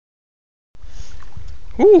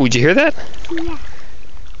Ooh, did you hear that? Yeah.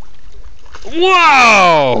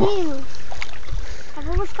 Whoa! Ew. I've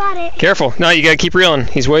almost got it. Careful. No, you gotta keep reeling.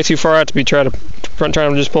 He's way too far out to be trying to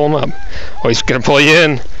just pull him up. Oh, he's gonna pull you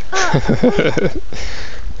in.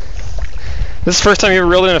 This is the first time you ever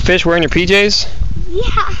reeled in a fish wearing your PJs?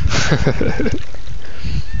 Yeah.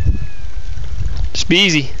 Just be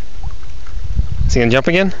easy. Is he gonna jump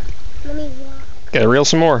again? Let me walk. Gotta reel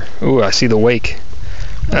some more. Ooh, I see the wake.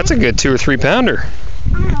 That's a good 2 or 3 pounder. I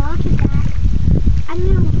don't know, I'll keep that. I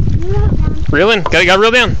know. Reeling? Gotta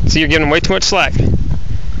reel down. See, you're giving him way too much slack.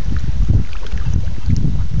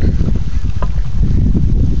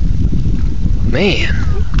 Man.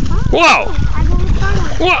 Whoa!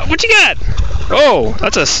 What? What you got? Oh,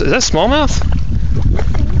 is that smallmouth?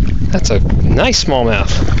 That's a nice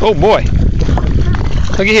smallmouth. Oh boy.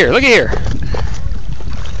 Look at here, look at here.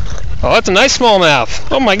 Oh, that's a nice smallmouth.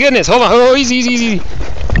 Oh my goodness, hold on. Oh, easy, easy, easy.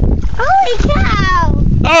 Holy cow!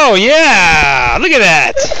 Oh yeah, look at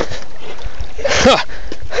that.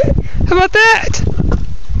 How about that?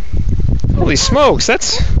 Holy smokes,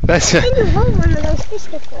 that's. I've seen you hold one of those fish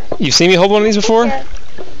before. You've seen me hold one of these before? Yeah.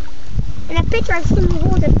 In a picture, I've seen you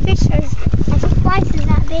hold a fish that's twice as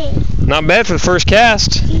that big. Not bad for the first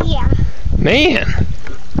cast. Yeah. Man.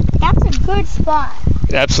 That's a good spot.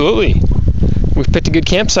 Absolutely. We picked a good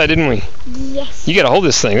campsite, didn't we? Yes. You gotta hold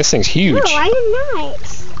this thing. This thing's huge. No, I did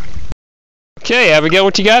not. Okay, Abigail,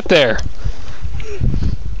 what you got there?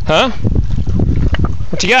 Huh?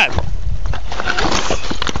 What you got?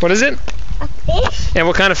 What is it? A fish? And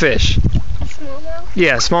what kind of fish? A smallmouth?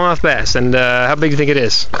 Yeah, smallmouth bass. And how big do you think it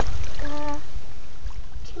is?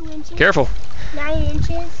 2 inches. Careful. 9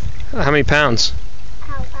 inches. How many pounds?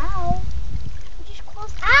 Ow, ow. You just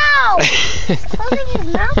closed. Ow! He's closing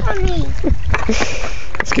his mouth on me.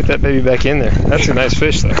 Let's get that baby back in there. That's a nice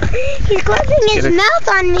fish, though. He's closing his mouth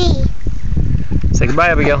on me. Say goodbye,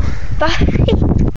 Abigail. Bye.